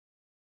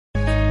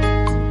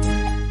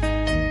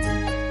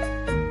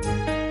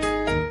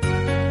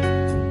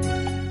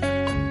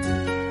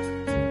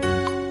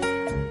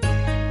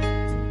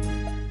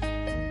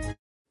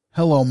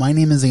Hello, my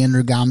name is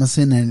Andrew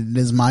Gomison, and it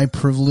is my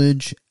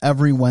privilege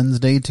every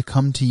Wednesday to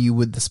come to you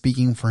with the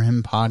Speaking for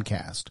Him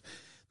podcast.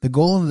 The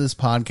goal of this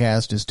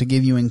podcast is to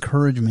give you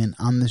encouragement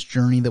on this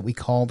journey that we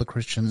call the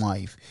Christian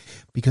life,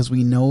 because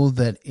we know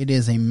that it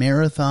is a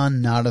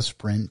marathon, not a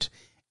sprint,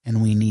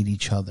 and we need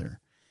each other.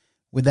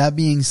 With that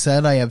being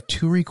said, I have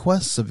two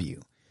requests of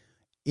you.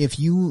 If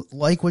you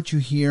like what you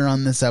hear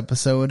on this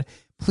episode,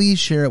 please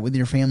share it with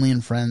your family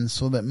and friends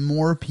so that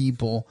more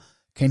people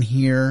can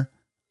hear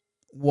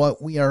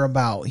what we are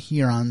about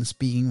here on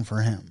Speaking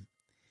for Him.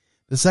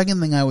 The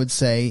second thing I would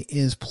say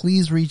is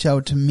please reach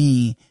out to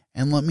me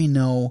and let me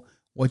know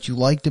what you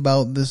liked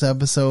about this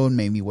episode,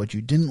 maybe what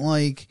you didn't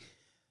like.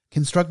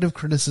 Constructive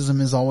criticism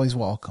is always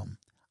welcome.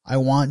 I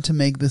want to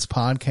make this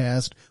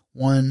podcast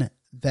one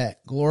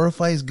that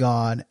glorifies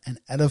God and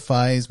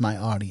edifies my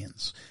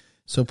audience.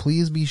 So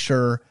please be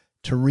sure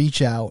to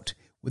reach out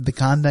with the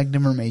contact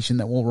information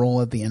that will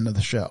roll at the end of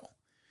the show.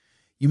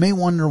 You may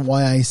wonder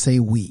why I say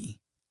we.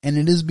 And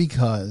it is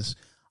because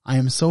I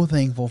am so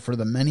thankful for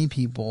the many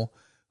people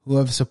who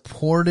have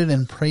supported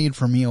and prayed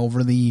for me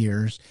over the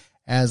years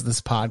as this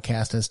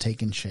podcast has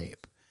taken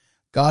shape.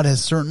 God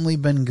has certainly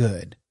been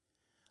good.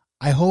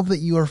 I hope that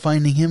you are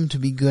finding Him to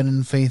be good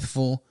and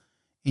faithful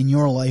in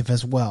your life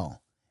as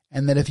well,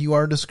 and that if you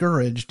are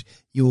discouraged,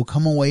 you will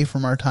come away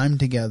from our time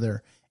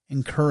together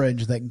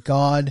encouraged that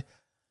God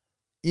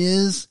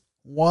is,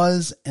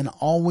 was, and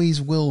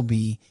always will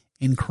be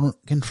in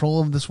control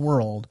of this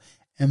world,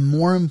 and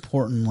more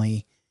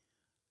importantly,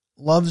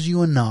 loves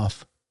you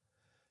enough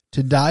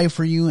to die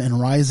for you and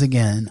rise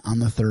again on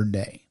the third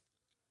day.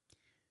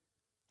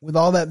 With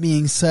all that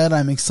being said,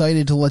 I'm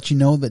excited to let you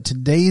know that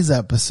today's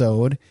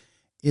episode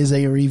is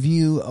a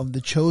review of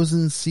The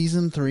Chosen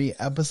Season 3,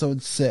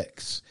 Episode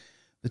 6.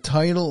 The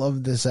title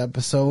of this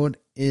episode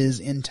is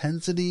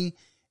Intensity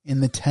in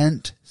the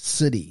Tent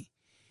City,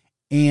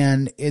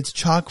 and it's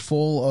chock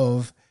full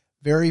of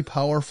very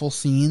powerful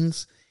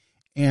scenes.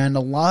 And a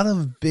lot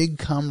of big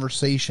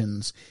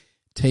conversations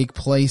take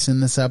place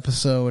in this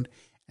episode,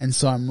 and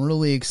so I'm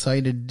really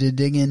excited to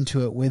dig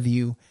into it with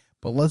you.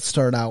 But let's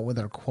start out with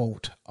our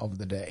quote of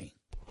the day.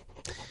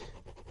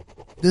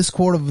 This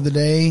quote of the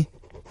day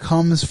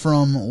comes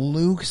from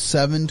Luke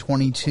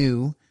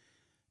 7:22.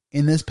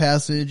 In this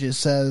passage it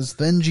says,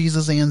 "Then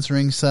Jesus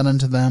answering said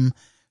unto them,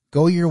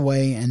 Go your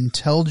way and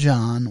tell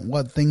John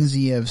what things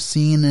ye have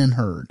seen and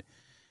heard.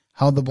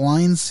 How the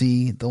blind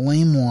see, the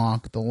lame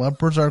walk, the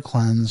lepers are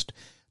cleansed,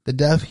 the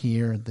deaf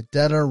hear, the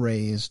dead are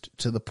raised,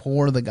 to the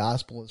poor the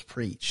gospel is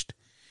preached."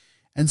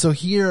 And so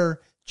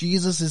here,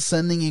 Jesus is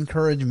sending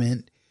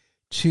encouragement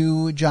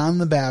to John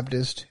the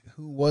Baptist,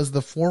 who was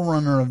the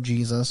forerunner of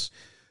Jesus,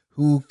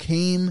 who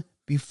came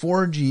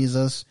before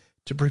Jesus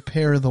to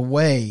prepare the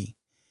way.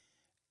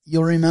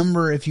 You'll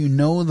remember, if you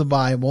know the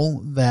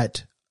Bible,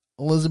 that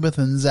Elizabeth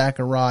and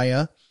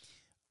Zechariah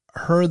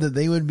heard that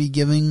they would be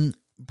giving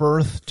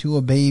birth to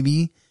a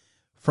baby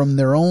from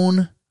their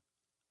own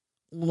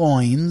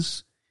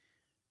loins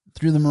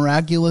through the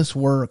miraculous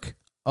work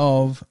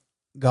of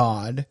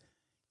God,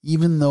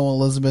 even though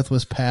Elizabeth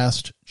was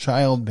past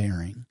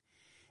childbearing.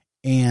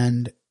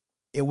 And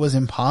it was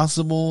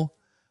impossible,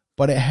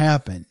 but it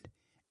happened.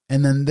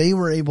 And then they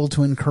were able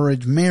to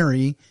encourage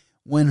Mary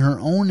when her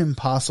own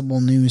impossible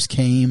news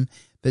came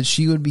that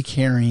she would be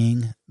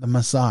carrying the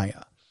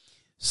Messiah.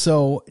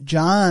 So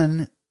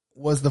John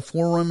was the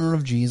forerunner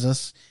of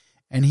Jesus,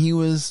 and he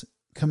was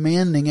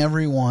commanding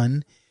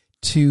everyone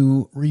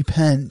to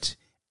repent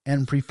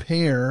and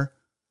prepare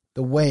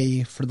the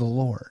way for the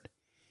Lord.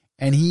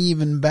 And he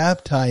even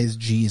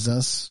baptized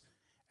Jesus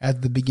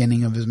at the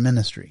beginning of his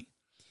ministry.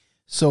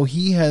 So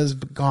he has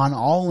gone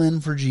all in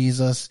for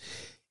Jesus.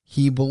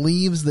 He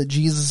believes that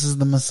Jesus is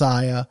the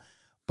Messiah,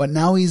 but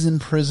now he's in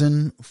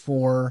prison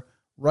for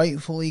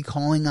rightfully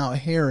calling out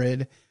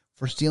Herod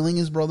for stealing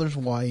his brother's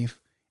wife,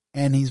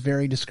 and he's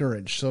very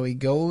discouraged. So he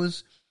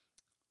goes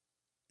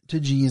to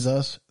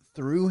Jesus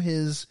through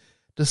his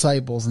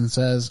disciples and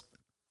says,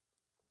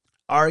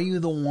 "Are you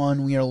the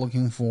one we are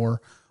looking for,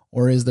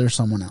 or is there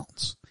someone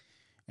else?"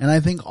 And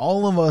I think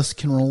all of us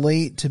can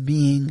relate to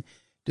being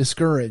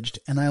discouraged,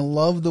 and I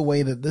love the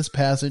way that this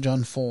passage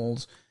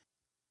unfolds.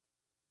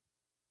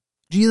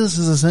 Jesus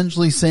is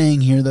essentially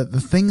saying here that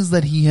the things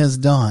that he has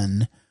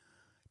done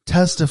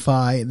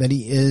testify that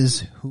he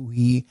is who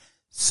he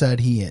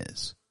said he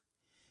is.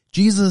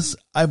 Jesus,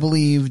 I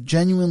believe,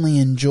 genuinely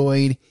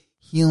enjoyed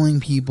healing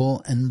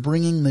people and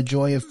bringing the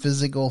joy of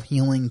physical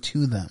healing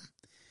to them.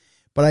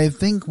 But I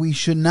think we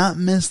should not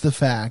miss the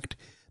fact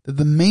that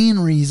the main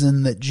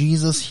reason that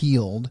Jesus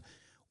healed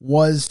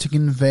was to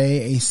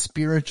convey a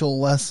spiritual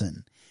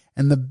lesson.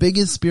 And the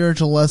biggest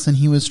spiritual lesson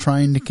he was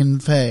trying to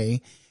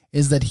convey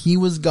is that he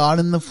was God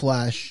in the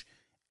flesh,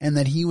 and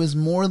that he was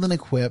more than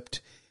equipped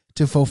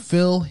to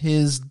fulfill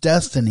his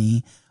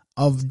destiny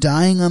of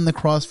dying on the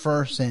cross for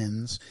our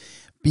sins,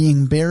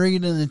 being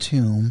buried in a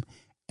tomb,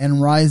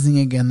 and rising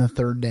again the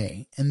third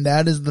day. And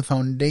that is the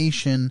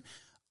foundation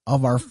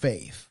of our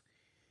faith.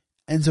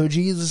 And so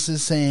Jesus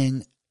is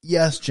saying,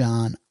 yes,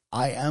 John,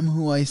 I am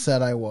who I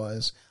said I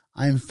was.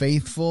 I'm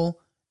faithful,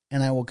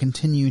 and I will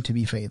continue to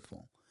be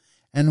faithful.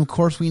 And of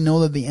course, we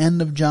know that the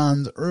end of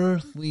John's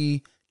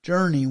earthly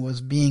journey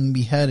was being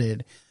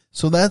beheaded.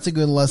 So that's a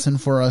good lesson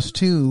for us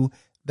too,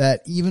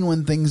 that even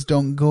when things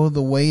don't go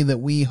the way that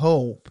we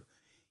hope,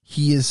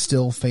 he is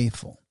still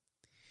faithful.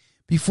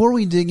 Before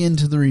we dig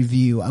into the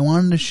review, I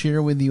wanted to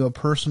share with you a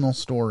personal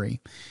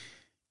story.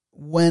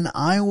 When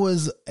I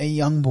was a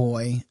young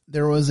boy,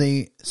 there was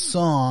a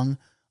song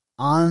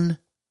on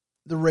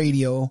the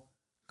radio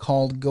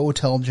called Go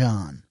Tell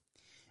John.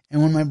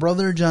 And when my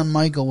brother John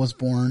Michael was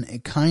born,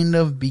 it kind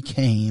of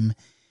became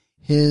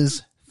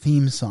his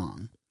theme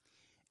song.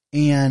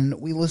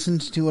 And we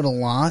listened to it a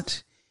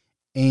lot,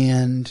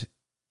 and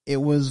it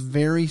was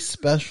very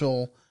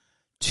special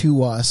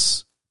to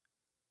us.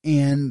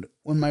 And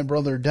when my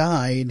brother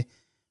died,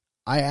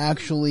 I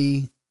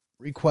actually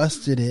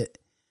requested it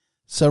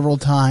several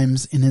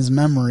times in his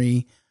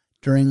memory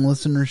during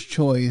Listener's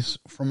Choice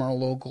from our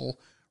local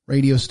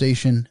radio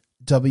station,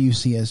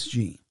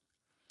 WCSG.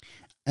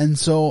 And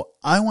so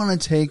I want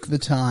to take the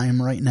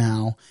time right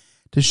now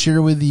to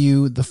share with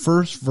you the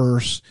first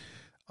verse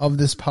of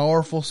this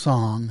powerful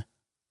song,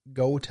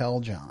 Go Tell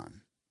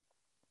John.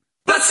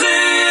 Blessed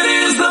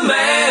is the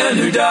man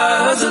who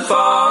doesn't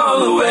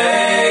fall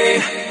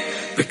away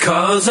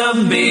because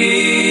of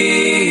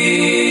me.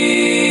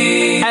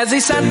 As he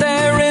sat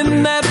there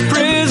in that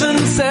prison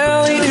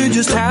cell, he knew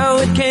just how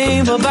it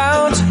came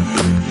about.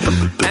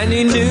 And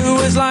he knew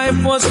his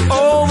life was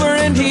over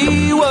and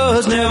he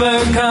was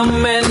never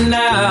coming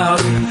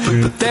out.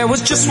 But there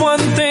was just one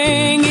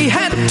thing he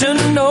had to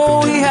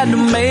know. He had to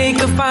make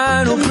a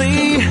final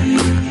plea.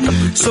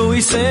 So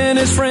he sent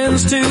his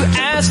friends to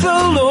ask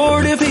the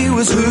Lord if he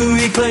was who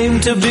he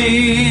claimed to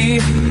be.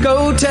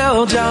 Go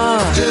tell John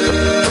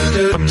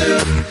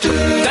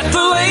that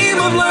the lame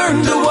have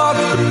learned to walk,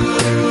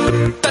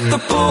 that the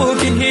poor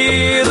can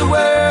hear the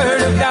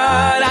word of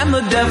God, and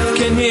the deaf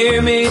can hear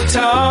me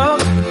talk.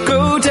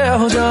 Go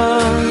tell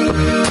John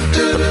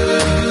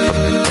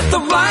that the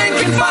blind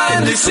can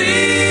finally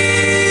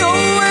see.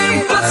 Oh,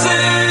 and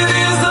blessed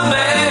is the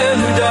man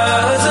who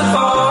doesn't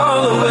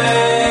fall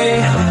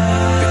away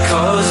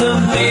because of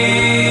me.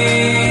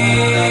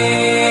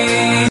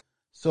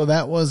 So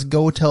that was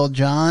Go Tell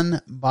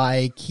John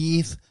by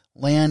Keith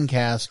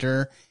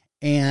Lancaster,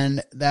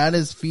 and that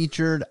is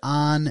featured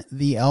on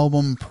the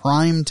album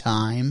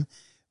Primetime,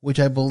 which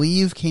I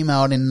believe came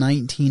out in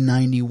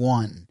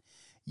 1991.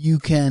 You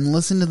can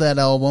listen to that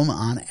album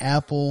on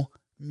Apple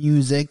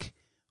Music,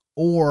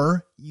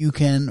 or you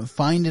can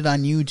find it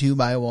on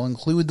YouTube. I will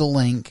include the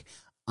link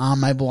on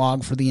my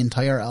blog for the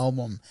entire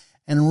album.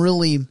 And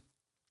really,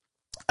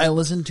 I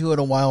listened to it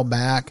a while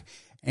back,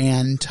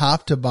 and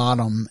top to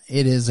bottom,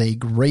 it is a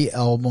great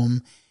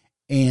album,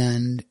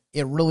 and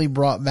it really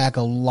brought back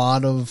a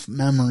lot of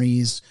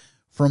memories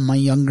from my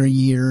younger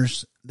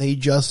years. They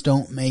just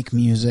don't make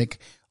music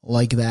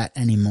like that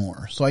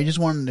anymore. So I just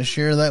wanted to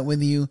share that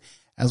with you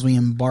as we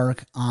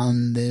embark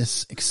on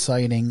this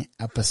exciting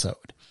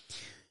episode.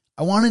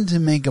 I wanted to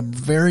make a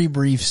very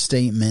brief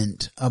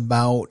statement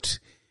about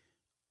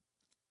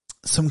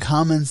some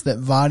comments that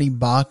Vadi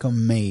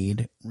Bakum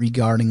made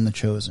regarding The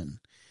Chosen.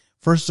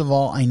 First of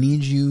all, I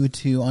need you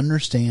to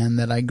understand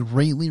that I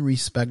greatly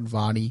respect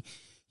Vadi.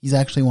 He's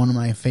actually one of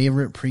my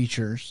favorite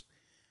preachers.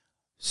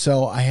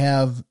 So I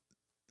have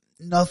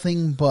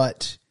nothing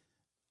but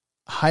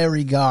high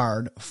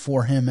regard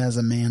for him as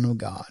a man of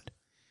God.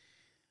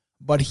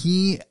 But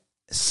he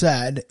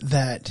said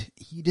that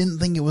he didn't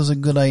think it was a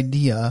good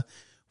idea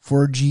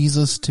for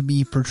Jesus to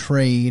be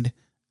portrayed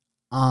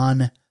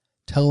on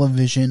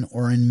television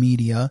or in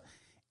media.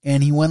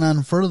 And he went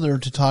on further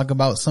to talk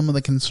about some of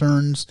the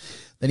concerns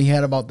that he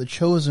had about The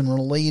Chosen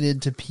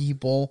related to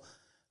people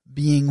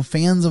being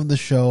fans of the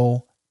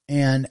show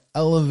and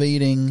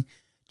elevating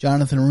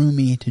Jonathan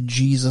Rumi to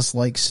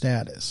Jesus-like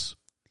status.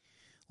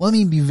 Let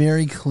me be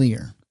very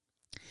clear.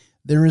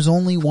 There is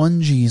only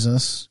one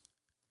Jesus,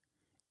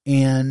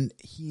 and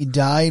he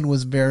died,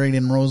 was buried,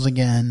 and rose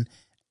again,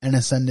 and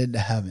ascended to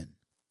heaven.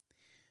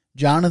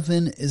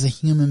 Jonathan is a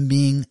human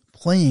being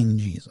playing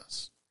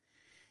Jesus.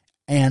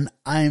 And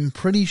I'm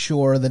pretty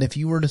sure that if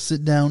you were to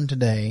sit down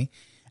today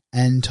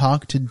and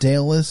talk to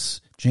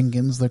Dallas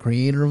Jenkins, the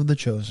creator of The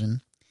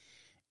Chosen,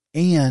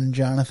 and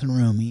Jonathan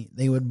Rumi,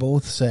 they would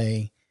both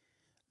say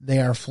they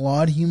are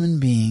flawed human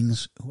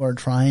beings who are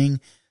trying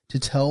to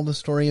tell the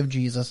story of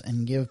Jesus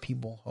and give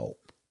people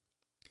hope.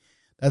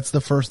 That's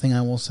the first thing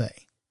I will say.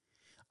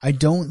 I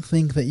don't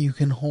think that you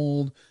can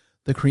hold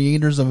the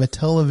creators of a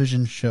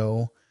television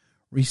show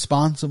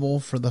responsible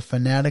for the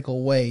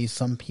fanatical way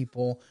some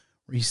people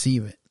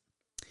receive it.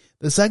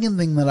 The second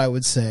thing that I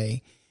would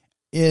say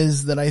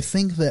is that I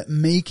think that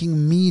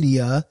making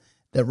media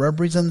that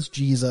represents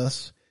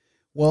Jesus,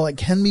 well, it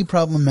can be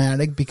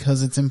problematic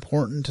because it's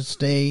important to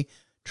stay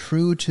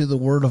true to the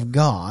Word of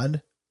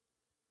God.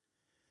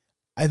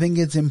 I think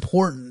it's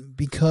important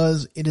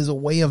because it is a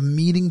way of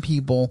meeting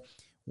people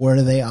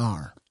where they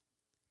are.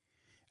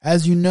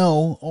 As you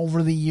know,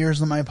 over the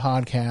years of my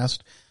podcast,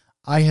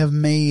 I have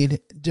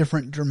made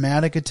different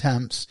dramatic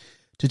attempts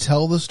to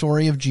tell the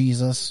story of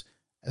Jesus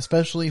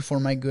especially for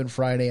my Good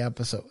Friday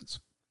episodes.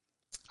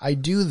 I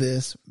do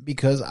this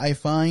because I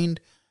find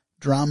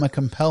drama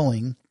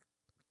compelling,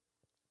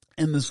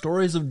 and the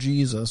stories of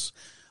Jesus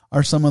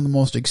are some of the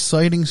most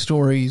exciting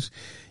stories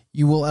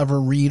you will ever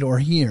read or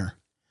hear.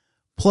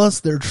 Plus,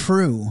 they're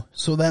true,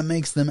 so that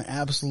makes them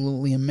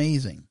absolutely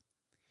amazing.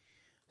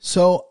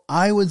 So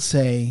I would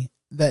say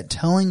that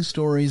telling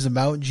stories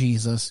about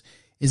Jesus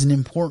is an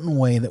important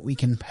way that we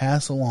can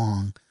pass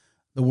along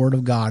the Word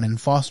of God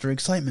and foster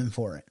excitement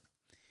for it.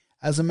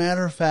 As a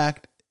matter of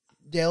fact,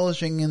 Dallas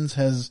Jenkins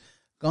has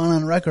gone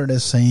on record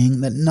as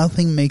saying that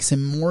nothing makes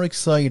him more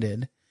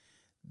excited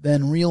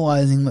than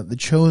realizing that The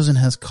Chosen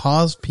has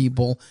caused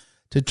people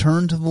to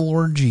turn to the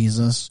Lord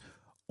Jesus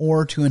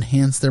or to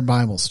enhance their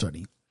Bible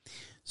study.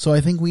 So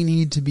I think we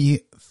need to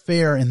be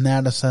fair in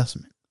that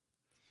assessment.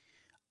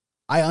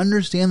 I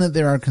understand that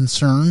there are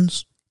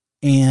concerns,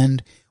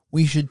 and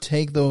we should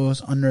take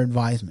those under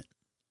advisement.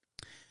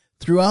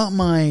 Throughout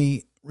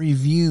my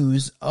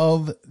reviews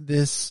of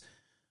this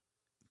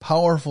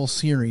powerful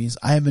series,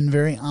 I have been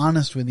very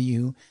honest with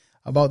you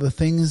about the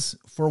things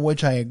for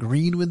which I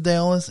agreed with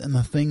Dallas and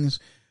the things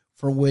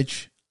for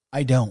which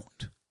I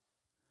don't.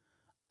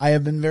 I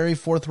have been very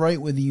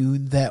forthright with you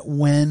that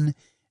when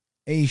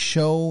a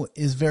show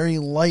is very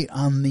light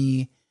on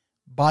the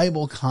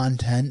Bible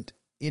content,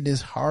 it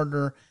is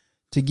harder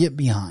to get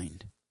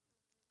behind.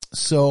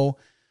 So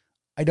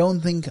I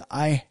don't think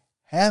I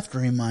have to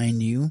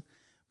remind you,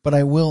 but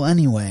I will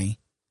anyway,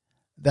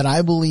 that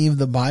I believe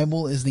the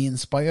Bible is the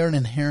inspired,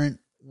 inherent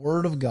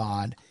Word of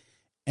God,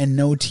 and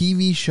no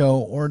TV show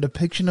or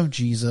depiction of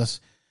Jesus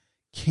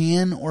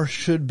can or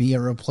should be a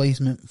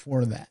replacement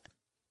for that.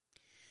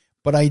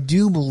 But I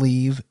do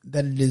believe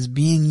that it is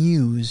being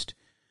used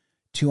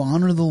to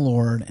honor the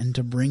Lord and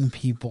to bring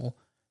people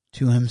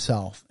to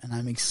Himself. And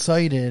I'm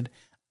excited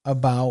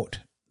about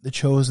The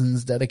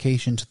Chosen's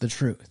dedication to the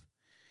truth.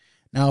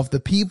 Now, if the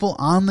people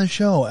on the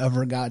show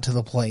ever got to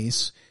the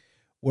place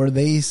where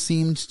they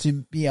seemed to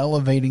be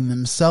elevating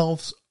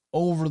themselves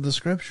over the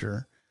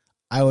Scripture,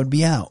 I would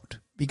be out,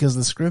 because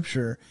the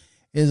Scripture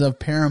is of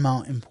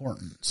paramount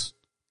importance.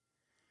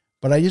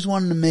 But I just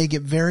wanted to make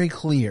it very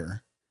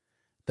clear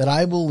that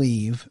I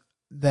believe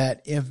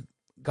that if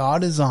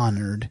God is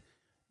honored,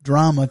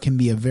 drama can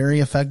be a very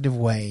effective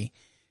way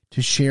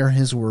to share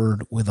His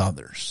Word with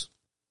others.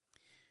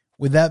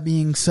 With that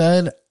being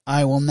said,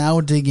 I will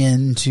now dig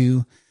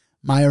into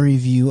my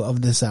review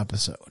of this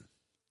episode.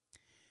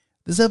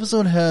 This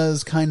episode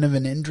has kind of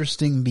an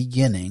interesting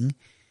beginning,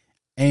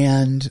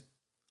 and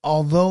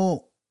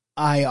although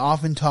I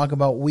often talk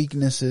about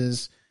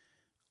weaknesses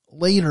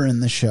later in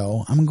the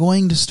show, I'm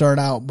going to start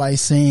out by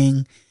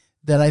saying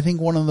that I think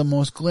one of the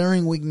most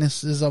glaring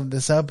weaknesses of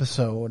this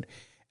episode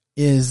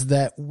is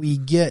that we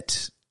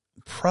get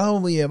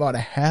probably about a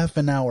half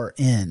an hour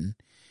in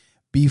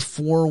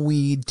before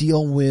we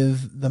deal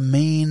with the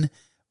main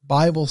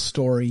Bible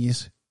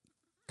stories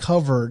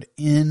covered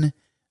in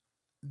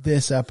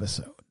this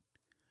episode.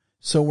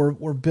 So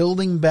we're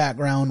building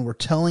background, we're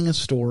telling a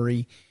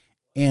story,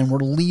 and we're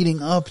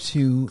leading up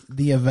to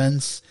the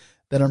events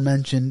that are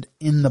mentioned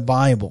in the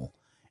Bible.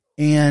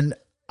 And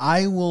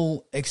I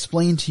will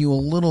explain to you a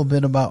little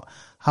bit about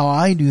how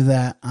I do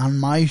that on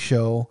my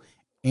show,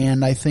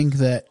 and I think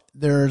that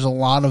there's a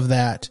lot of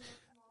that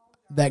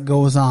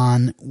goes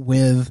on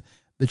with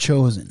The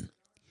Chosen.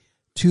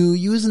 To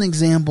use an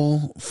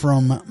example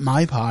from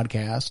my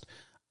podcast,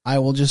 I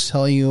will just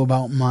tell you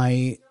about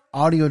my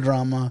audio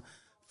drama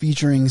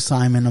featuring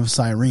Simon of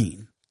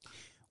Cyrene.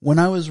 When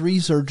I was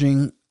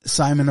researching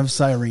Simon of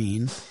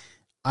Cyrene,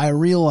 I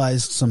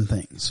realized some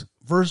things.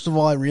 First of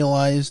all, I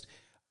realized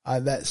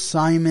that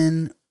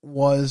Simon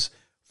was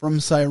from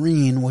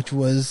Cyrene, which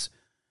was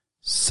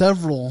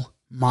several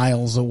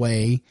miles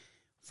away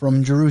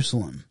from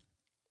Jerusalem.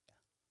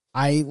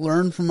 I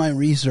learned from my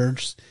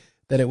research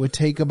that it would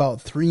take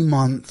about 3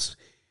 months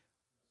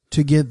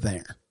to get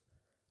there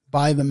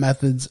by the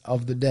methods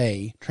of the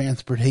day,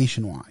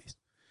 transportation-wise.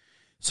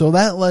 So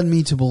that led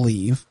me to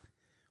believe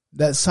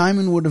that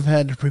Simon would have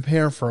had to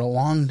prepare for a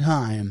long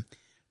time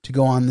to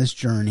go on this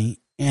journey,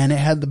 and it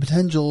had the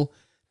potential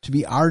to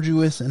be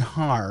arduous and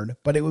hard,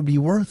 but it would be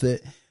worth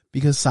it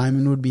because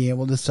Simon would be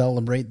able to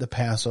celebrate the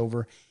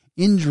Passover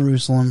in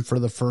Jerusalem for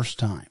the first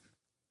time.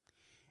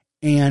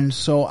 And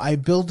so I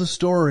built a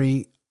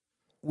story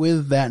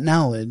with that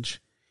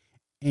knowledge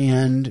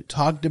and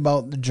talked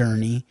about the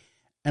journey,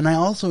 and I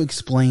also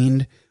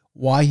explained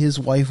why his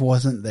wife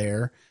wasn't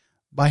there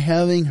by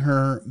having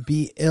her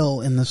be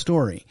ill in the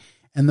story.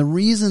 And the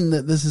reason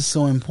that this is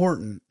so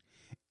important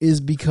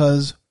is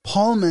because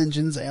Paul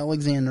mentions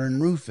Alexander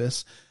and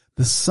Rufus,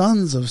 the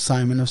sons of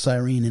Simon of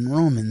Cyrene in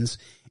Romans,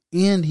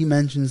 and he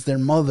mentions their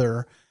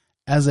mother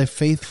as a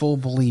faithful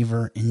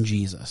believer in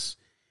Jesus.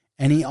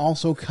 And he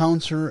also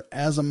counts her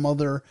as a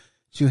mother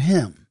to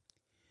him.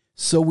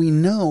 So we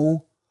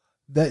know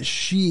that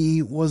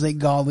she was a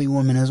godly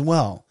woman as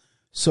well.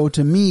 So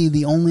to me,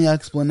 the only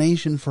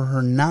explanation for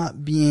her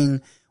not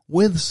being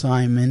with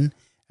Simon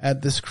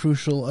at this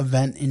crucial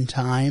event in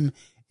time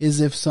is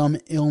if some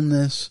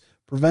illness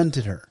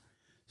prevented her.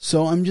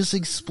 So I'm just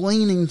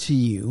explaining to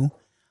you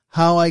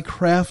how I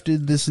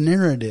crafted this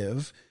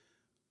narrative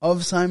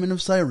of Simon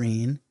of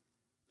Cyrene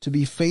to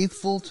be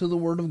faithful to the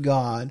Word of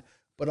God,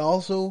 but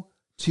also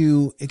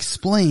to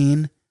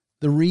explain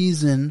the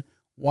reason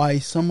why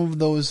some of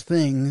those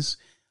things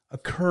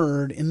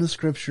occurred in the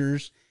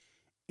Scriptures,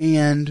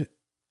 and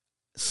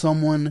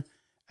someone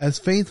as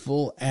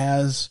faithful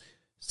as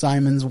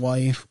Simon's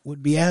wife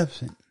would be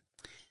absent.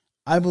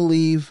 I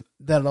believe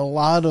that a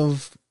lot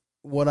of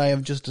what I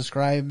have just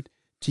described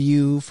to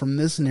you from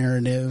this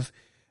narrative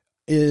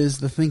is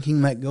the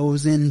thinking that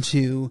goes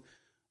into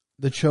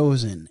The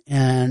Chosen.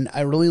 And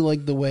I really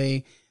like the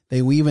way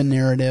they weave a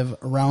narrative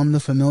around the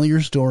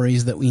familiar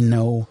stories that we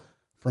know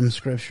from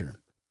Scripture.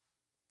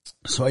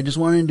 So I just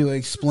wanted to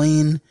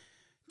explain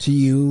to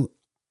you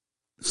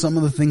some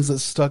of the things that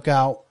stuck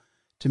out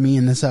to me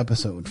in this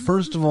episode.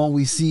 First of all,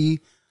 we see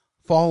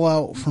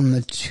fallout from the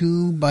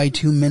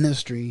 2x2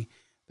 ministry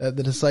that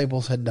the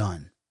disciples had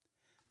done.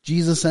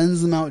 Jesus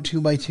sends them out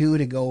 2x2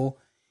 to go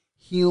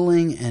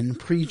healing and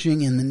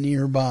preaching in the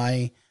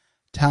nearby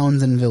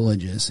towns and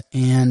villages.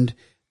 And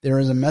there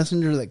is a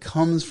messenger that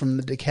comes from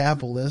the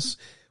Decapolis,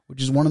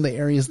 which is one of the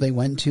areas they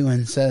went to,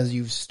 and says,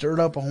 "You've stirred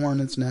up a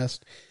hornet's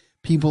nest.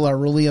 People are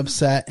really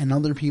upset and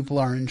other people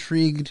are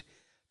intrigued.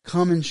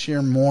 Come and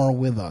share more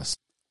with us."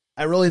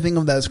 I really think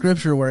of that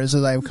scripture where it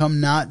says, "I have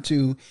come not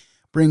to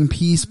bring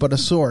peace but a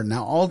sword."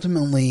 Now,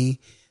 ultimately,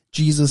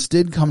 Jesus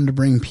did come to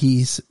bring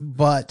peace,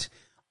 but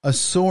a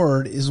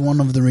sword is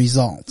one of the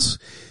results.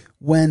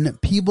 When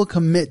people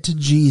commit to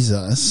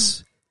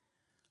Jesus,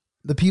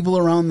 the people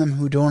around them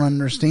who don't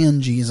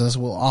understand Jesus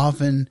will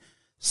often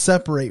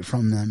separate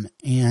from them,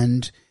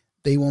 and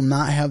they will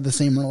not have the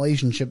same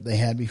relationship they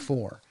had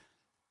before.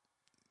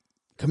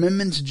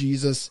 Commitment to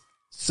Jesus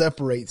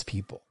separates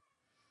people.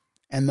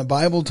 And the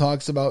Bible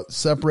talks about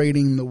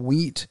separating the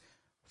wheat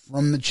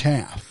from the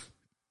chaff.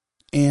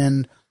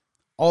 And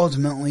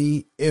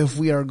ultimately, if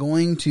we are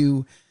going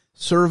to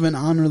serve and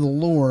honor the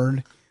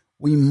Lord,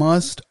 we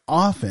must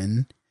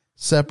often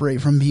separate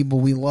from people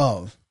we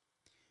love.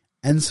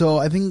 And so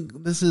I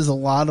think this is a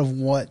lot of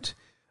what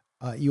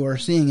you are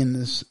seeing in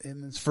this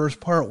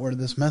first part where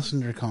this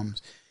messenger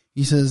comes.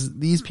 He says,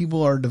 these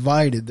people are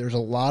divided. There's a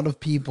lot of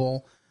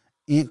people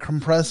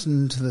compressed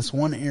into this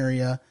one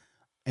area,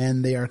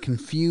 and they are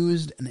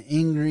confused and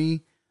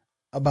angry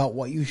about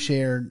what you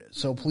shared.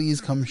 So please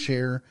come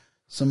share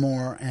some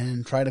more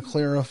and try to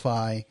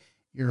clarify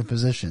your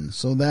position.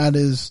 So that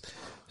is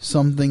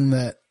something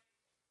that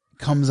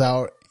comes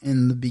out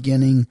in the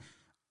beginning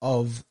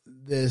of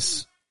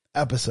this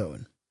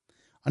episode.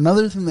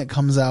 Another thing that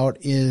comes out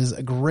is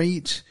a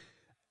great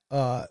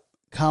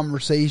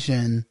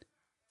conversation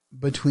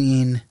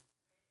between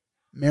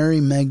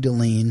Mary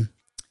Magdalene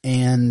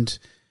and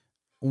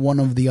one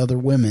of the other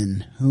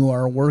women who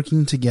are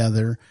working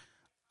together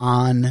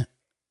on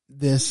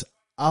this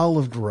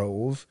olive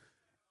grove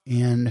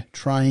and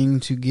trying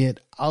to get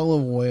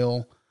olive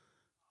oil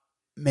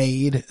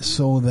made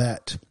so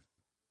that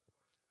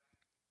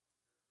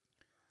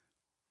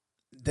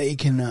they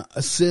can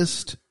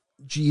assist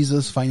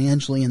Jesus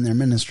financially in their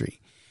ministry.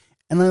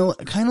 And I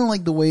kind of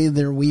like the way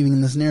they're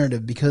weaving this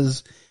narrative,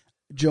 because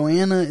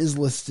Joanna is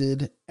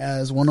listed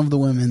as one of the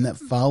women that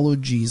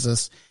followed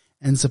Jesus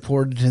and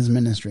supported his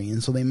ministry.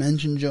 And so they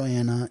mention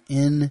Joanna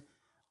in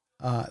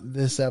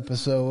this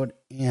episode,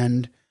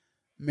 and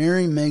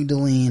Mary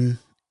Magdalene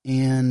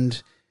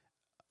and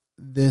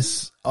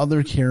this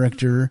other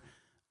character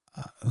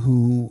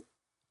who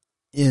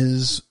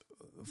is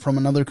from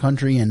another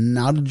country and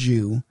not a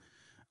Jew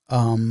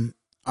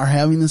are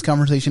having this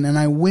conversation, and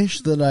I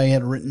wish that I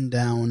had written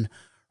down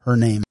her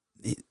name.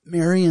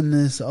 Mary and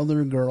this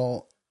other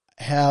girl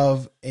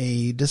have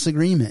a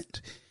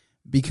disagreement,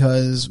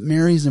 because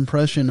Mary's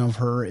impression of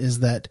her is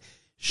that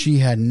she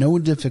had no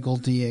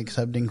difficulty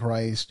accepting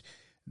Christ,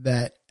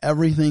 that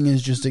everything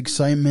is just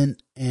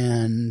excitement,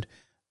 and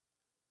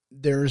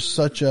there's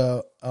such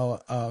a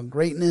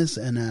greatness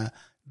and a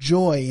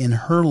joy in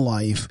her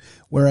life,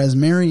 whereas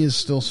Mary is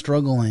still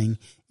struggling,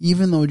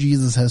 even though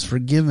Jesus has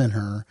forgiven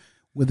her,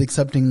 with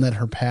accepting that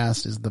her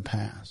past is the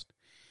past.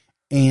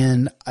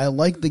 And I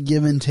like the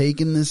give and take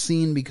in this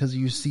scene, because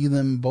you see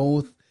them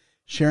both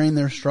sharing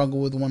their struggle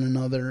with one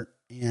another,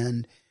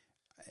 and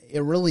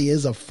it really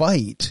is a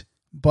fight.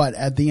 But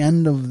at the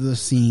end of the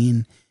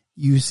scene,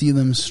 you see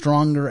them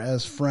stronger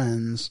as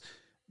friends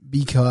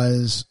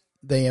because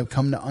they have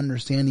come to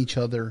understand each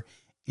other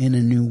in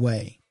a new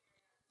way.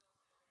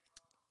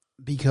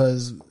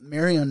 Because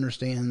Mary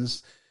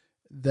understands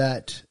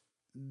that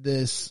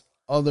this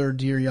other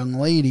dear young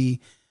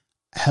lady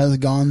has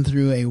gone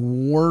through a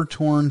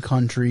war-torn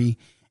country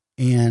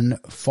and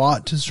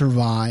fought to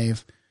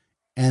survive,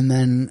 and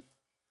then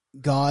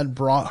God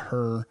brought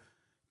her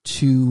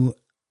to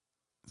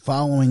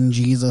following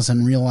Jesus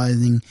and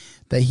realizing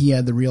that he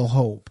had the real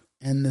hope.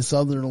 And this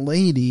other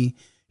lady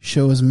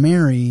shows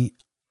Mary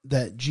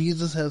that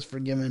Jesus has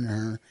forgiven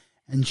her,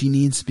 and she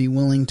needs to be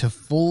willing to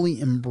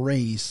fully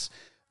embrace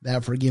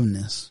that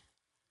forgiveness.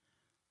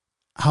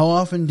 How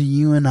often do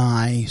you and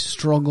I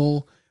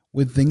struggle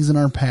with things in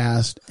our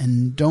past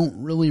and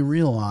don't really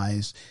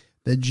realize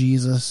that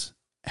Jesus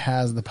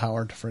has the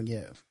power to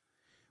forgive.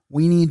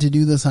 We need to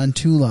do this on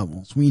two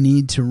levels. We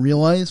need to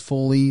realize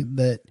fully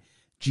that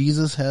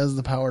Jesus has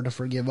the power to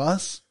forgive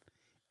us,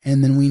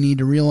 and then we need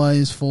to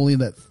realize fully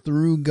that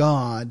through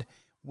God,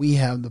 we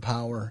have the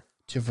power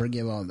to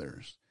forgive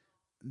others.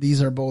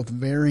 These are both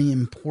very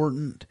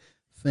important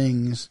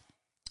things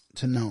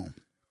to know.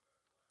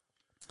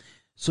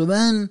 So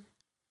then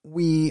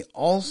we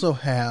also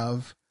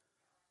have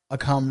a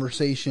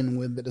conversation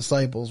with the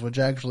disciples, which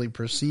actually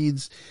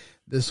precedes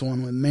this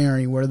one with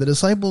Mary, where the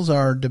disciples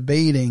are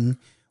debating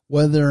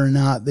whether or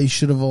not they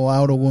should have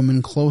allowed a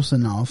woman close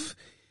enough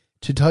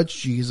to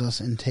touch Jesus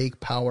and take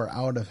power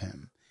out of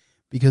him,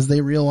 because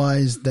they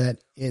realized that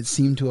it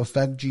seemed to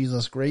affect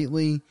Jesus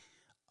greatly.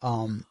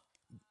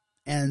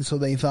 And so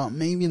they thought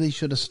maybe they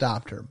should have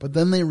stopped her. But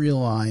then they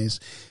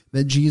realized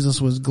that Jesus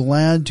was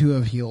glad to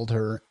have healed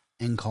her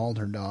and called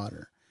her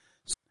daughter.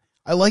 So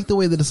I like the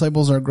way the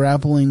disciples are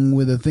grappling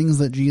with the things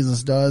that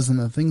Jesus does and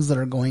the things that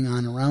are going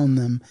on around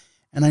them.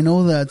 And I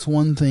know that's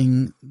one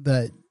thing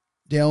that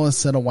Dale has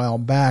said a while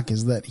back,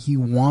 is that he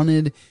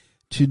wanted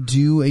to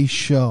do a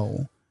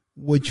show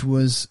which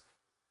was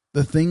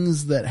the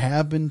things that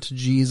happened to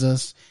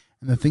Jesus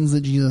and the things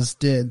that Jesus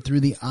did through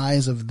the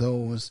eyes of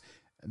those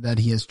that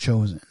he has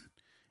chosen.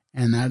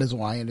 And that is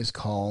why it is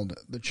called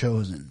The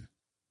Chosen.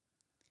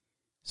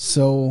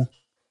 So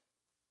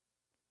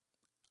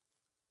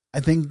I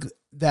think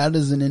that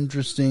is an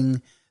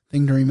interesting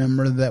thing to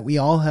remember, that we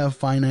all have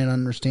finite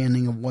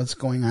understanding of what's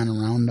going on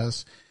around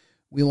us.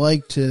 We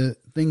like to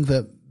think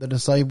that the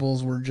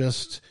disciples were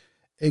just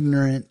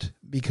ignorant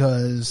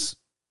because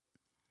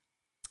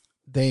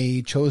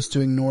they chose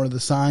to ignore the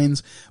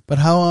signs. But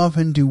how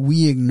often do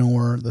we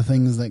ignore the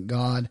things that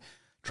God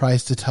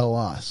tries to tell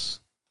us?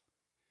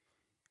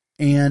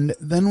 And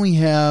then we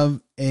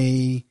have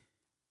a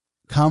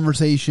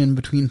conversation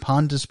between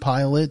Pontius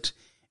Pilate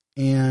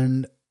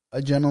and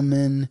a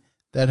gentleman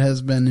that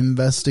has been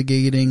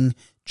investigating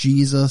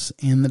Jesus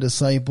and the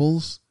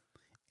disciples.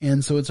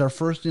 And so it's our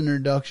first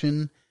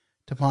introduction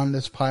to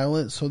Pontius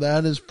Pilate. So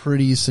that is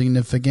pretty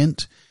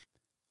significant.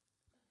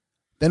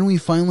 Then we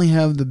finally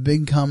have the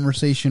big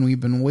conversation we've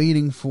been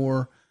waiting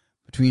for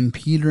between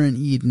Peter and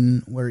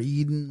Eden, where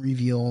Eden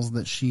reveals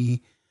that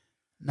she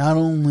not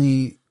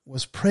only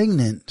was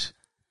pregnant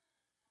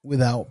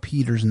without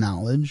Peter's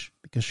knowledge,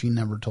 because she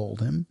never told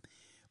him,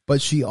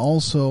 but she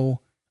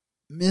also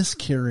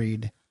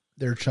miscarried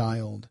their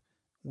child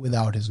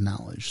without his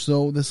knowledge.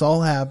 So this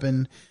all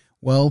happened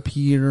while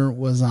Peter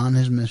was on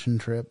his mission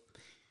trip.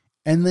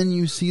 And then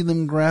you see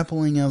them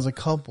grappling as a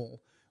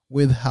couple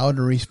with how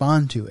to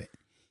respond to it.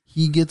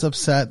 He gets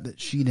upset that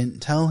she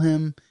didn't tell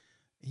him.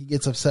 He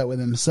gets upset with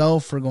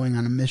himself for going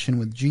on a mission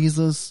with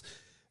Jesus.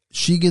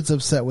 She gets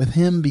upset with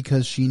him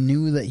because she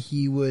knew that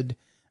he would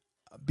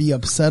be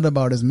upset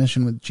about his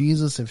mission with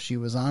Jesus if she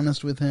was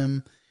honest with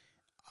him.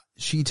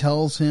 She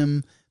tells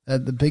him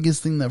that the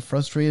biggest thing that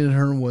frustrated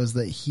her was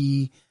that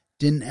he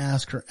didn't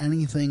ask her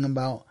anything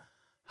about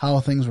how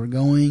things were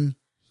going.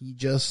 He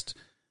just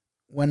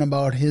went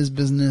about his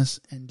business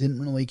and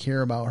didn't really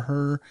care about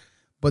her.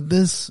 But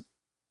this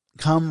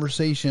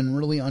conversation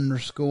really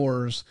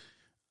underscores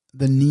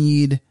the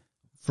need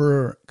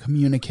for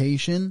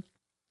communication.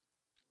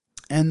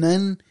 And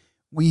then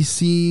we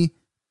see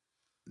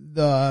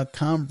the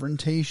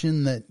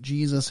confrontation that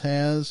Jesus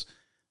has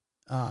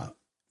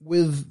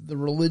with the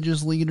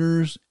religious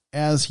leaders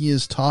as he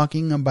is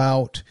talking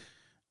about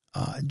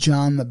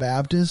John the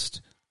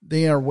Baptist.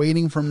 They are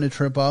waiting for him to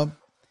trip up.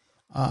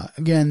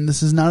 Again,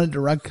 this is not a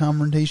direct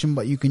confrontation,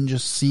 but you can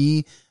just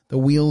see the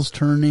wheels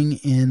turning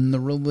in the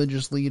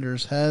religious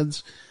leaders'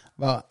 heads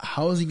about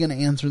how is he going to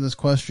answer this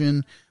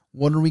question?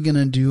 What are we going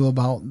to do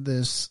about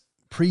this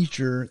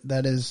preacher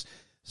that is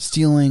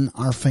stealing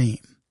our fame?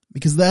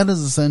 Because that is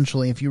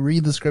essentially, if you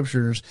read the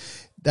scriptures,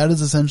 that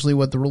is essentially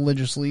what the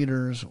religious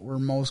leaders were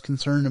most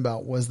concerned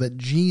about, was that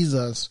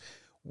Jesus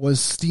was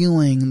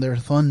stealing their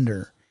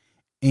thunder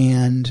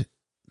and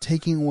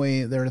taking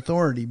away their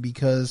authority,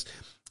 because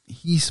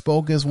he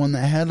spoke as one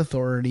that had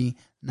authority,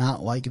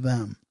 not like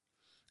them.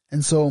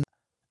 And so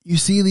you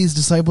see these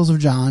disciples of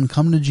John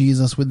come to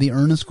Jesus with the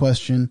earnest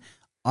question,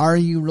 are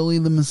you really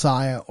the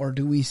Messiah, or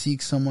do we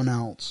seek someone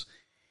else?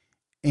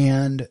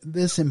 And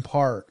this, in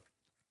part,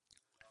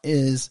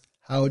 is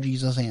how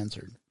Jesus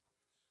answered.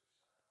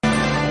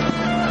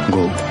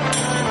 Go,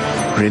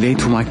 relate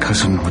to my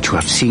cousin what you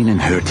have seen and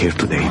heard here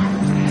today,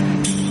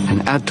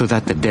 and add to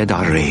that the dead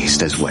are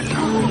raised as well.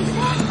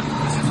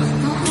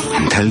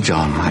 And tell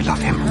John I love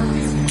him.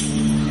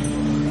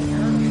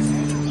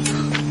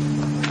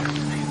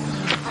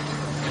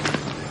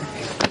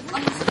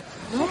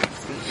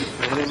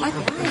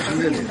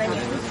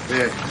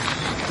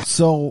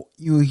 So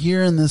you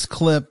hear in this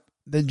clip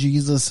that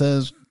Jesus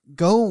says,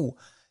 go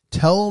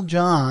tell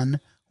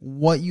John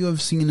what you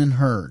have seen and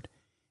heard,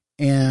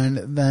 and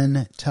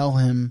then tell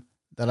him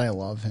that I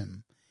love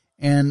him.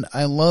 And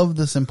I love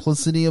the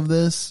simplicity of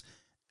this,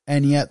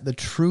 and yet the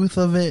truth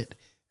of it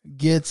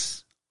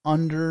gets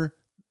under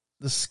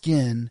the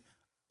skin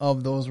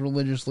of those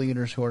religious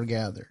leaders who are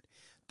gathered.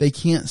 They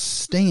can't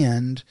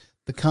stand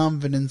the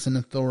confidence and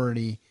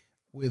authority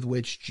with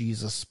which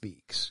Jesus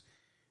speaks.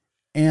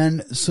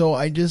 And so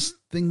I just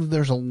think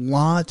there's a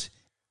lot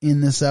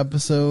in this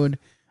episode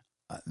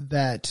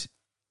that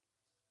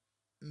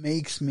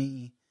makes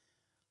me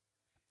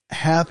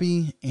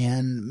happy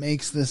and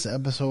makes this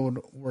episode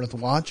worth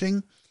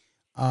watching.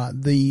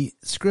 The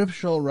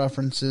scriptural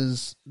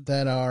references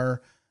that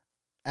are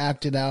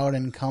acted out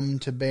and come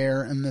to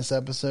bear in this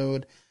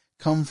episode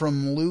come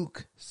from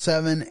Luke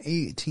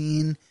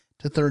 7:18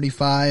 to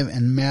 35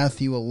 and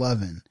Matthew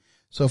 11.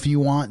 So if you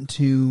want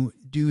to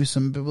do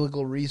some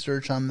biblical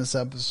research on this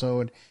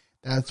episode,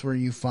 that's where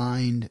you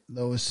find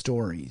those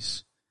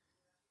stories.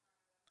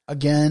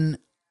 Again,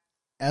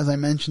 as I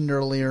mentioned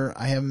earlier,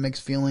 I have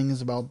mixed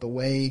feelings about the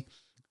way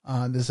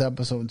this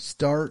episode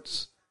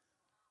starts.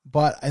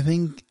 But I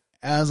think,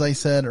 as I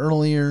said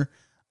earlier,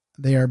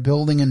 they are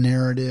building a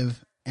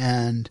narrative,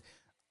 and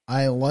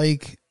I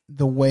like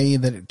the way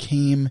that it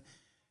came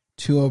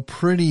to a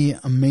pretty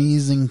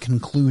amazing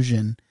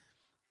conclusion.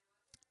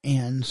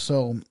 And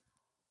so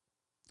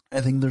I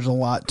think there's a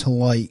lot to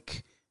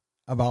like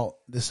about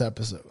this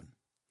episode.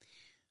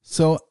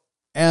 So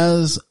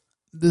as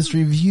this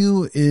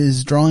review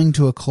is drawing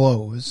to a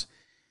close,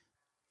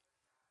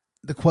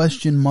 the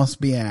question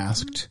must be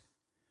asked,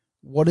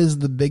 what is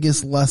the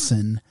biggest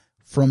lesson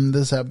from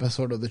this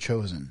episode of The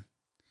Chosen?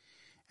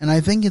 And I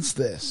think it's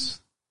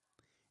this.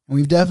 And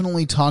we've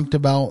definitely talked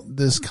about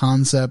this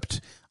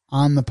concept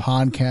on the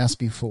podcast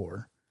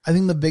before. I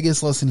think the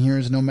biggest lesson here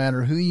is no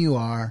matter who you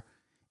are,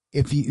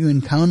 if you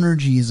encounter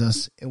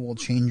Jesus, it will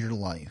change your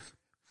life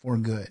for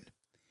good.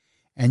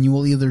 And you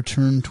will either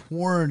turn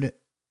toward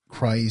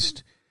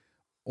Christ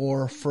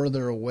or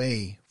further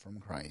away from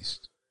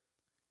Christ.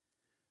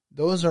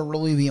 Those are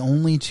really the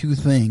only two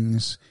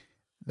things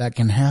that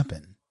can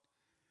happen.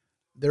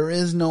 There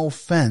is no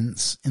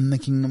fence in the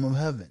kingdom of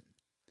heaven.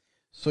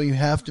 So you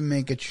have to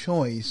make a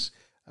choice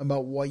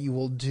about what you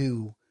will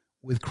do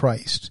with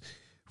Christ.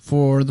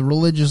 For the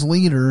religious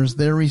leaders,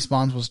 their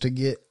response was to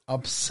get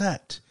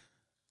upset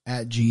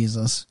at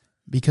Jesus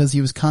because he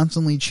was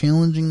constantly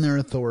challenging their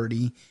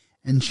authority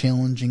and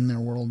challenging their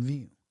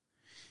worldview.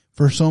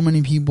 For so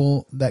many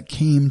people that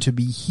came to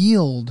be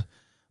healed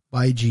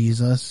by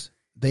Jesus,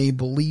 they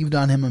believed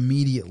on him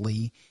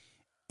immediately,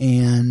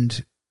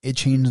 and it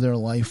changed their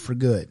life for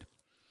good.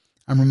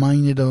 I'm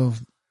reminded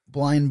of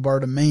blind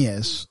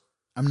Bartimaeus.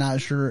 I'm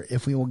not sure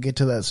if we will get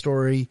to that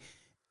story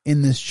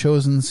in this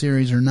Chosen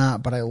series or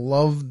not, but I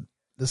love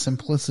the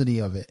simplicity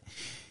of it.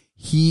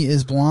 He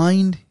is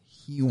blind.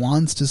 He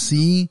wants to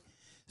see,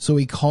 so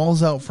he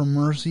calls out for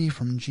mercy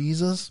from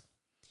Jesus,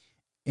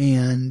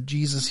 and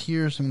Jesus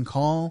hears him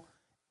call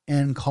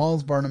and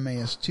calls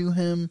Bartimaeus to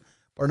him.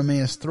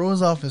 Bartimaeus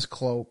throws off his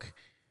cloak,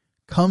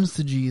 comes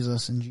to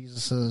Jesus, and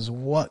Jesus says,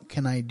 "What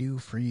can I do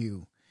for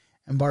you?"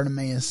 And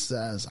Bartimaeus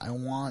says, "I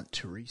want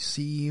to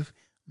receive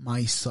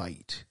my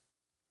sight."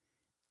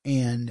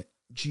 And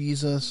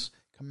Jesus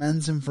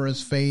commends him for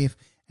his faith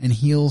and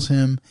heals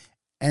him,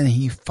 and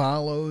he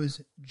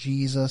follows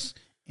Jesus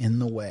in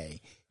the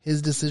way.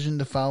 His decision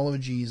to follow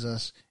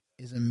Jesus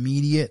is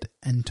immediate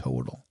and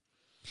total.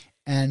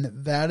 And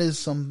that is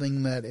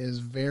something that is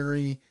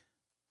very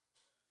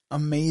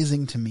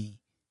amazing to me.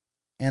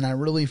 And I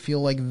really feel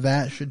like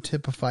that should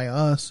typify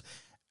us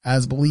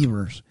as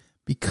believers.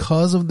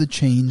 Because of the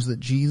change that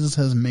Jesus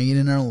has made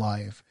in our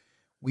life,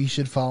 we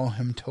should follow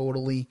him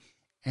totally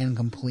and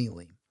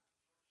completely.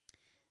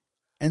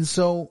 And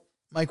so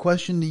my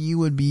question to you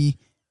would be,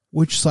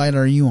 which side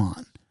are you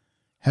on?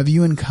 Have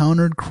you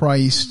encountered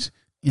Christ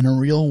in a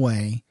real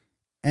way,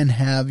 and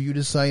have you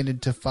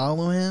decided to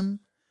follow him,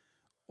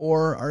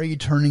 or are you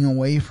turning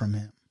away from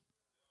him?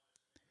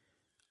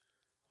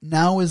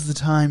 Now is the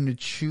time to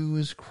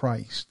choose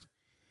Christ.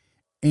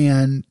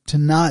 And to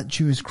not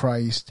choose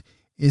Christ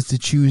is to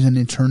choose an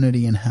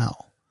eternity in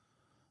hell.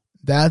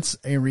 That's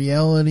a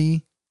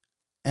reality,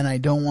 and I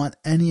don't want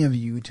any of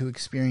you to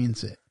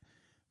experience it,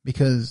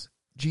 because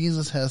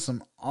Jesus has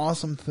some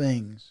awesome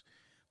things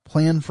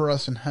planned for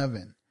us in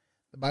heaven.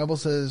 The Bible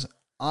says,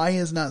 "Eye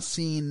has not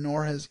seen,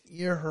 nor has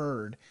ear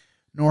heard,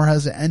 nor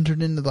has it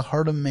entered into the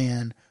heart of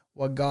man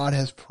what God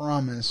has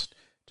promised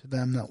to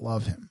them that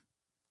love him."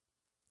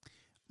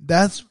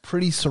 That's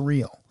pretty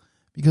surreal,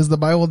 because the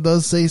Bible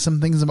does say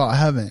some things about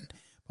heaven.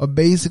 But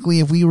basically,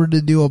 if we were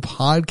to do a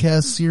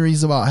podcast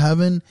series about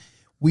heaven,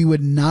 we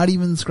would not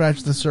even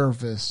scratch the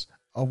surface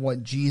of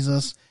what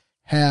Jesus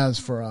has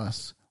for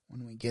us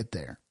when we get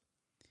there.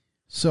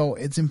 So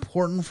it's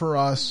important for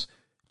us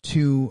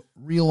to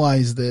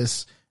realize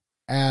this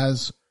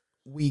as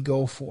we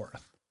go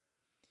forth.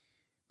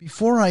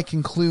 Before I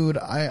conclude,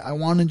 I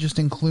want to just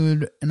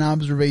include an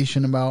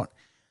observation about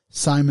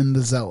Simon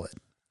the Zealot.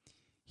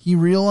 He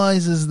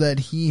realizes that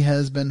he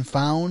has been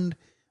found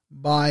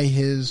by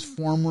his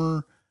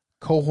former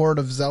cohort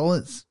of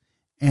zealots,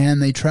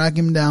 and they track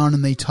him down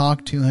and they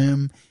talk to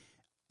him,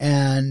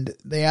 and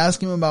they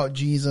ask him about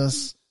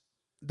Jesus.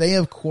 They,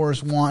 of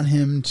course, want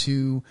him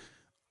to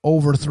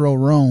overthrow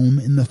Rome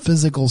in the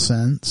physical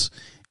sense.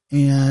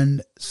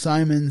 And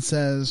Simon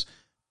says,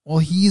 well,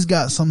 he's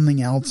got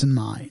something else in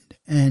mind,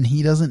 and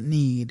he doesn't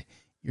need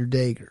your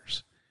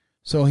daggers.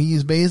 So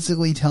he's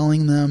basically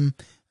telling them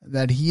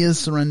that he has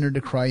surrendered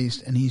to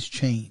Christ and he's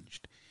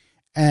changed.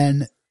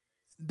 And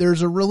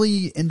there's a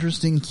really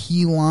interesting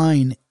key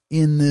line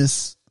in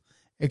this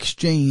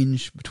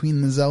exchange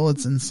between the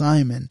Zealots and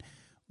Simon,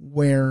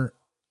 where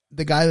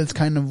the guy that's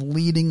kind of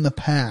leading the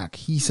pack,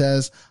 he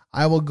says,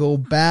 I will go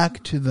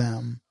back to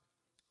them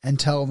and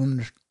tell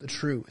them the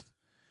truth,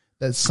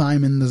 that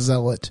Simon the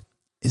Zealot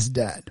is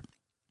dead.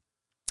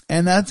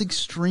 And that's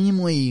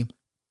extremely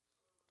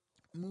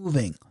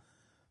moving,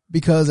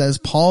 because as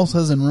Paul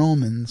says in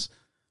Romans,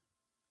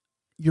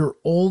 your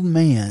old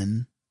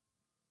man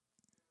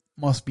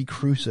must be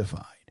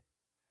crucified,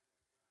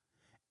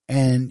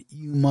 and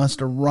you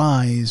must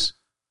arise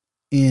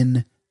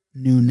in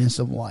newness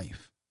of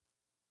life.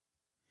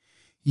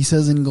 He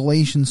says in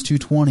Galatians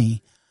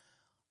 2:20,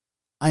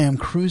 I am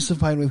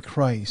crucified with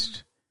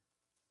Christ.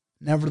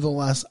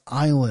 Nevertheless,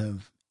 I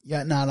live,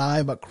 yet not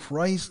I, but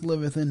Christ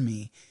liveth in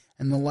me.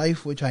 And the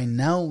life which I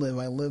now live,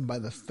 I live by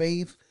the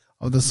faith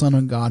of the Son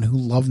of God who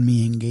loved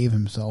me and gave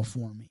himself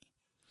for me.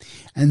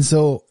 And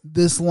so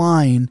this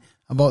line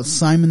about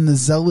Simon the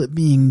Zealot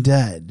being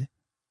dead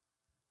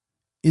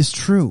is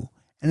true.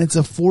 And it's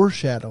a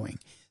foreshadowing.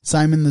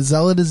 Simon the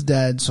Zealot is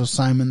dead, so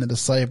Simon the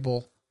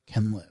disciple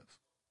can live.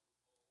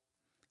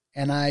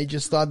 And I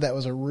just thought that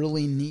was a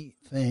really neat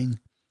thing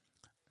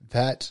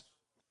that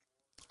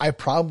I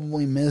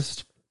probably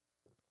missed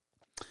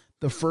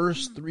the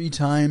first 3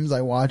 times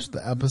I watched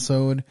the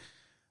episode,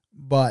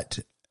 but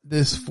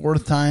this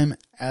 4th time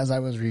as I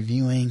was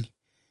reviewing,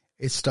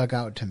 it stuck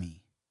out to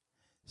me.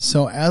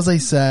 So as I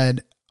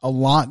said, a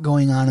lot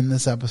going on in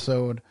this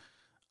episode,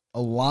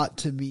 a lot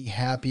to be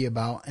happy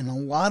about, and a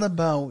lot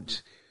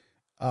about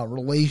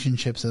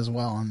relationships as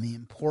well, and the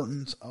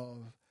importance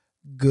of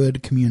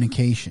good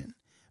communication.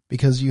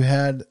 Because you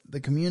had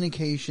the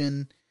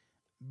communication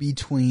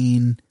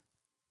between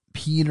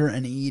Peter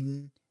and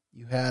Eden,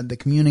 you had the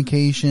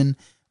communication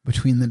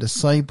between the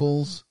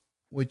disciples,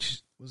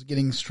 which was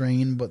getting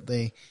strained, but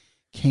they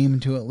came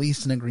to at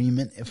least an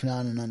agreement, if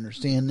not an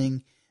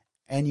understanding.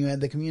 And you had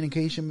the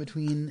communication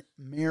between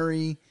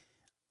Mary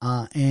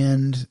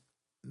and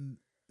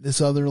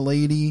this other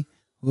lady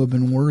who had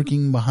been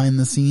working behind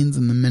the scenes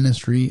in the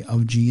ministry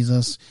of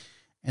Jesus.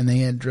 And they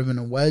had driven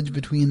a wedge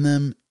between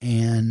them,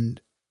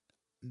 and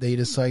they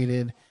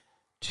decided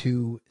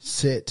to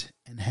sit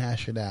and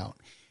hash it out.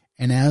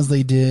 And as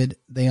they did,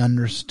 they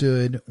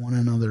understood one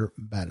another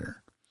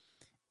better.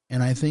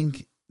 And I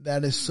think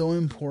that is so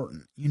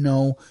important. You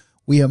know,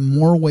 we have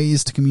more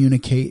ways to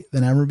communicate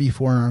than ever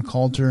before in our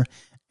culture,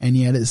 and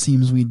yet it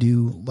seems we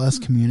do less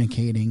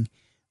communicating,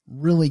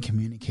 really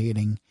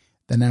communicating,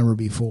 than ever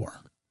before.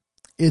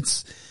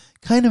 It's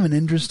kind of an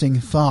interesting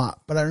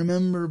thought, but I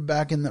remember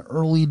back in the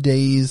early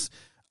days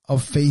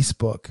of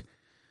Facebook,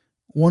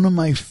 one of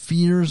my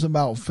fears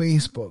about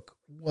Facebook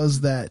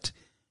was that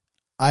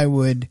I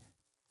would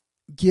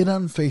get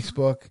on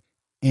Facebook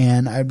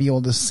and I'd be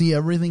able to see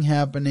everything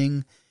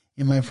happening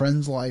in my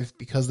friend's life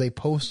because they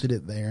posted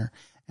it there,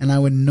 and I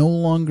would no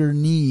longer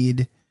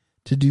need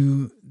to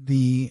do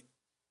the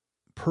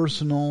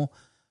personal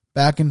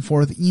back and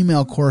forth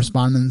email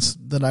correspondence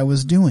that I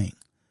was doing,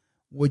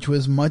 which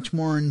was much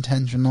more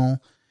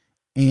intentional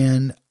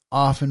and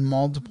often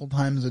multiple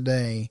times a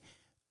day,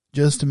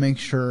 just to make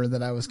sure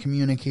that I was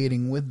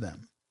communicating with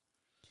them.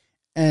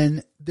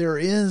 And there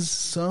is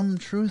some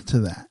truth to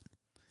that.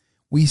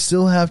 We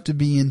still have to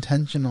be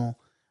intentional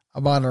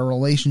about our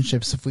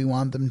relationships if we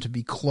want them to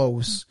be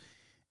close,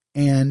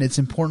 and it's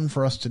important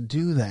for us to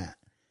do that.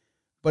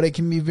 But it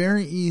can be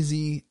very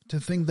easy to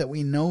think that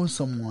we know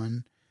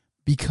someone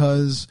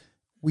because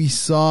we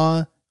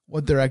saw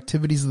what their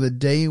activities of the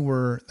day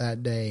were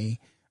that day,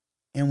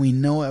 and we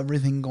know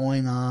everything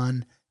going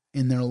on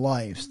in their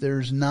lives.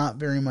 There's not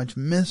very much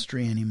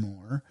mystery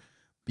anymore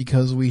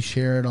because we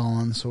share it all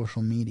on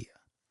social media.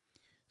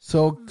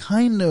 So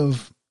kind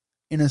of,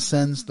 in a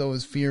sense,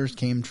 those fears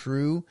came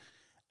true,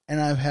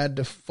 and I've had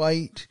to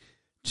fight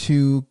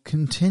to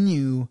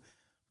continue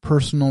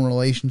personal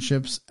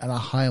relationships at a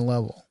high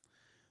level.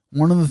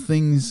 One of the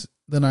things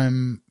that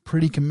I'm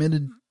pretty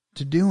committed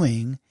to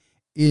doing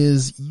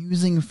is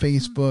using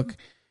Facebook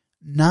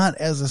not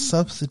as a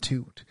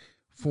substitute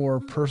for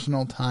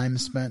personal time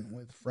spent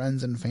with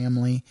friends and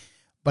family,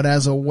 but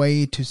as a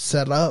way to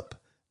set up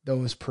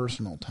those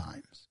personal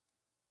times.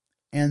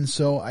 And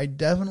so I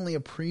definitely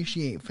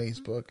appreciate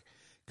Facebook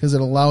because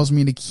it allows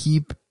me to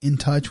keep in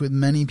touch with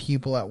many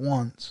people at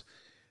once,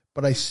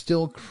 but I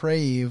still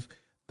crave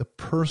the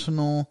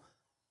personal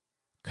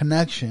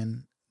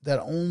connection that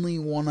only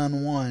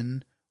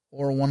one-on-one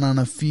or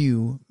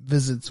one-on-a-few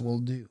visits will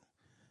do.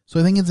 So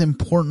I think it's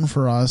important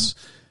for us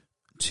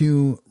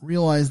to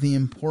realize the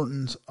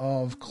importance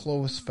of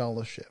close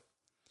fellowship,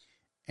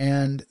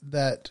 and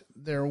that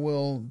there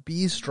will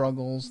be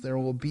struggles, there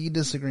will be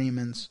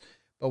disagreements,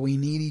 but we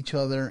need each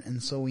other,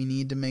 and so we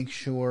need to make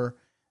sure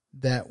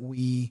that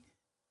we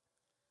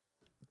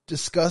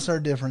discuss our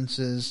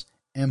differences,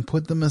 and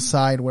put them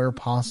aside where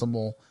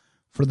possible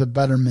for the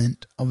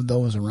betterment of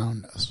those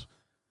around us.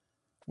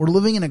 We're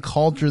living in a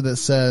culture that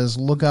says,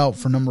 look out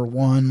for number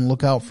one,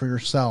 look out for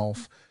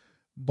yourself.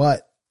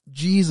 But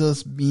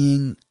Jesus,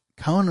 being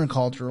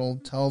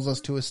countercultural, tells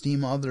us to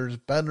esteem others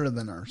better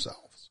than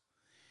ourselves.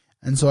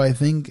 And so I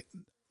think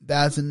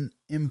that's an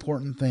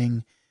important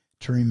thing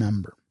to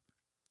remember.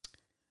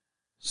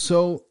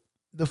 So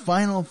the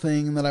final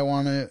thing that I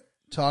want to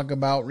talk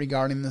about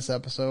regarding this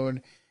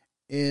episode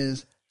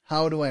is,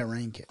 how do I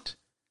rank it?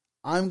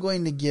 I'm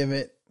going to give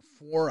it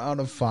 4 out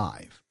of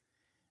 5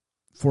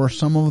 for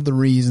some of the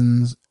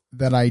reasons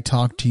that I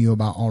talked to you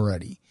about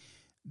already.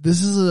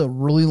 This is a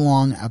really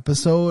long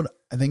episode.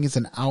 I think it's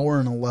an hour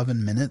and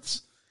 11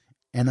 minutes.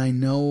 And I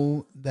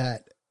know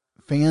that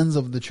fans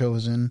of The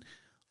Chosen,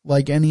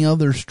 like any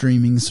other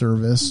streaming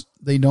service,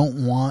 they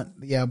don't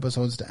want the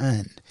episodes to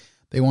end.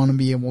 They want to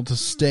be able to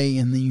stay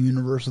in the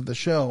universe of the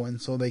show.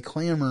 And so they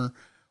clamor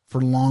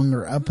for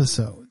longer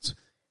episodes.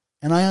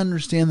 And I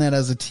understand that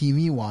as a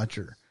TV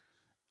watcher.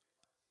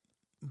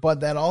 But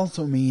that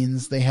also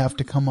means they have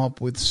to come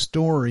up with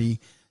story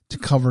to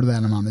cover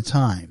that amount of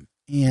time.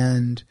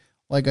 And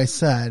like I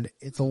said,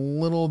 it's a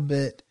little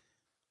bit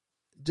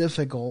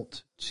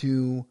difficult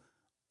to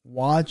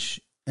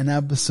watch an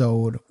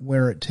episode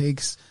where it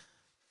takes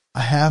a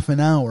half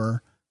an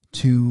hour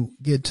to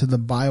get to the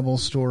Bible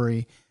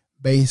story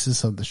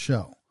basis of the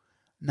show.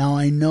 Now,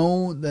 I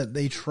know that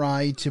they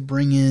try to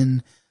bring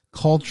in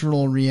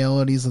cultural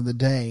realities of the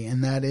day,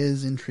 and that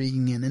is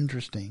intriguing and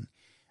interesting.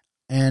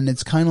 And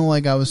it's kind of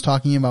like I was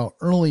talking about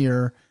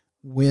earlier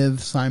with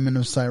Simon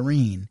of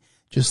Cyrene,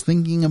 just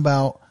thinking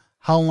about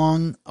how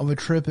long of a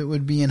trip it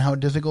would be and how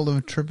difficult of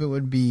a trip it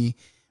would be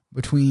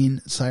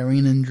between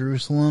Cyrene and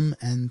Jerusalem,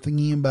 and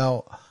thinking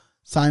about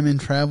Simon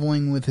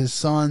traveling with his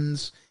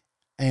sons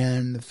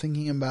and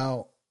thinking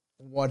about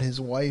what his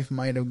wife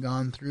might have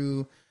gone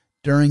through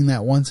during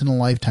that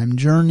once-in-a-lifetime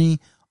journey.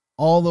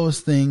 All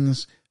those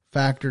things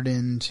factored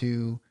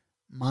into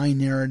my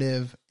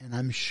narrative, and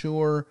I'm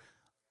sure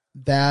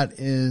that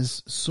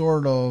is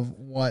sort of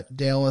what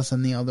Dallas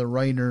and the other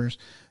writers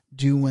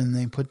do when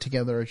they put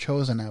together a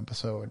Chosen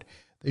episode.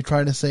 They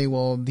try to say,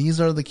 well,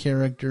 these are the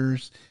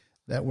characters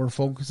that we're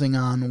focusing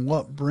on,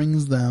 what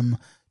brings them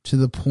to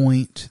the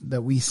point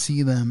that we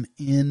see them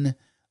in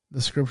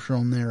the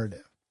scriptural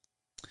narrative.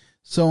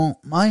 So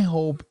my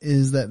hope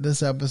is that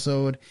this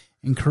episode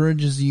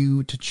encourages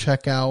you to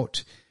check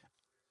out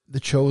The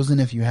Chosen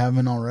if you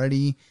haven't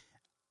already,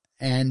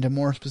 and to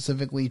more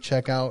specifically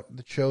check out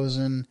The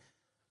Chosen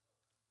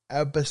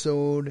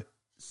episode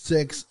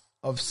 6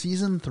 of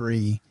season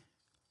 3,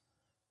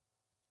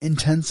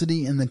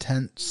 Intensity in the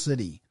Tent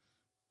City.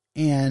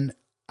 And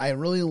I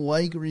really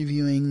like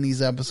reviewing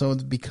these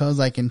episodes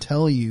because I can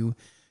tell you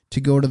to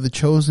go to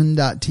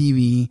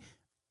thechosen.tv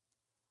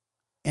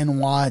and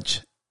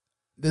watch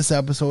this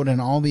episode and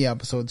all the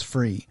episodes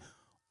free,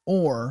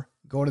 or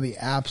go to the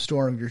app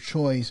store of your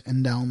choice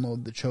and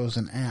download the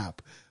Chosen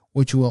app,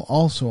 which will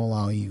also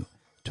allow you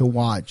to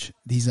watch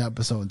these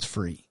episodes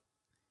free.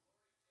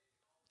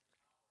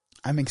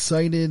 I'm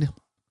excited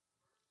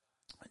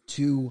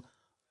to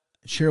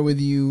share with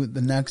you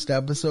the next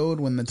episode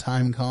when the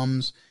time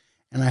comes,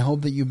 and I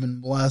hope that you've been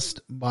blessed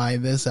by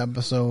this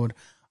episode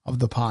of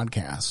the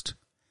podcast.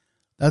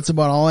 That's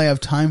about all I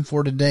have time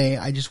for today.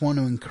 I just want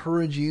to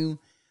encourage you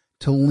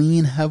to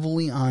lean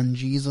heavily on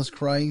Jesus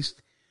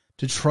Christ,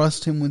 to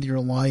trust Him with your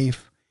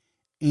life,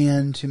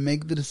 and to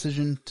make the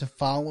decision to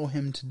follow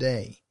Him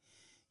today.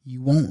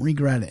 You won't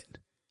regret it.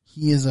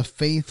 He is a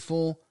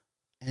faithful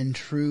and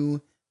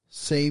true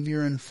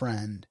Savior and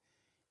friend,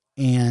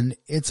 and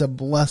it's a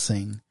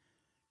blessing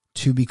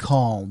to be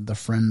called the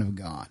friend of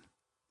God.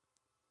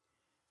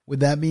 With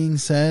that being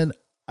said,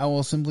 I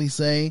will simply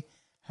say,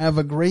 have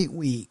a great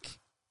week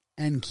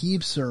and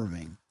keep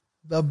serving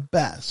the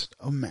best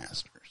of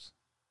masters.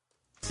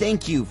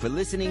 Thank you for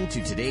listening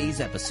to today's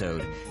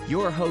episode.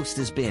 Your host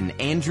has been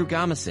Andrew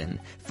Gomison,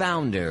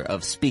 founder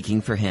of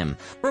Speaking for Him.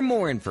 For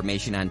more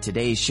information on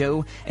today's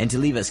show and to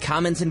leave us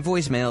comments and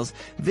voicemails,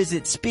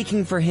 visit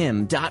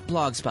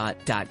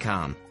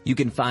speakingforhim.blogspot.com. You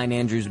can find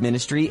Andrew's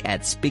ministry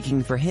at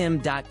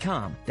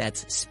speakingforhim.com.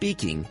 That's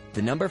speaking,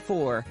 the number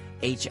 4,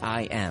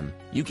 HIM.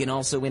 You can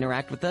also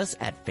interact with us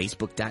at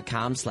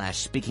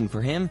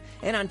facebook.com/speakingforhim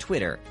and on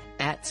Twitter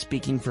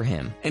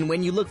 @speakingforhim. And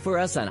when you look for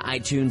us on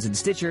iTunes and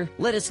Stitcher,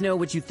 let us know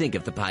what you think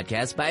of the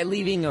podcast by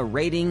leaving a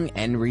rating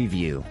and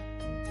review.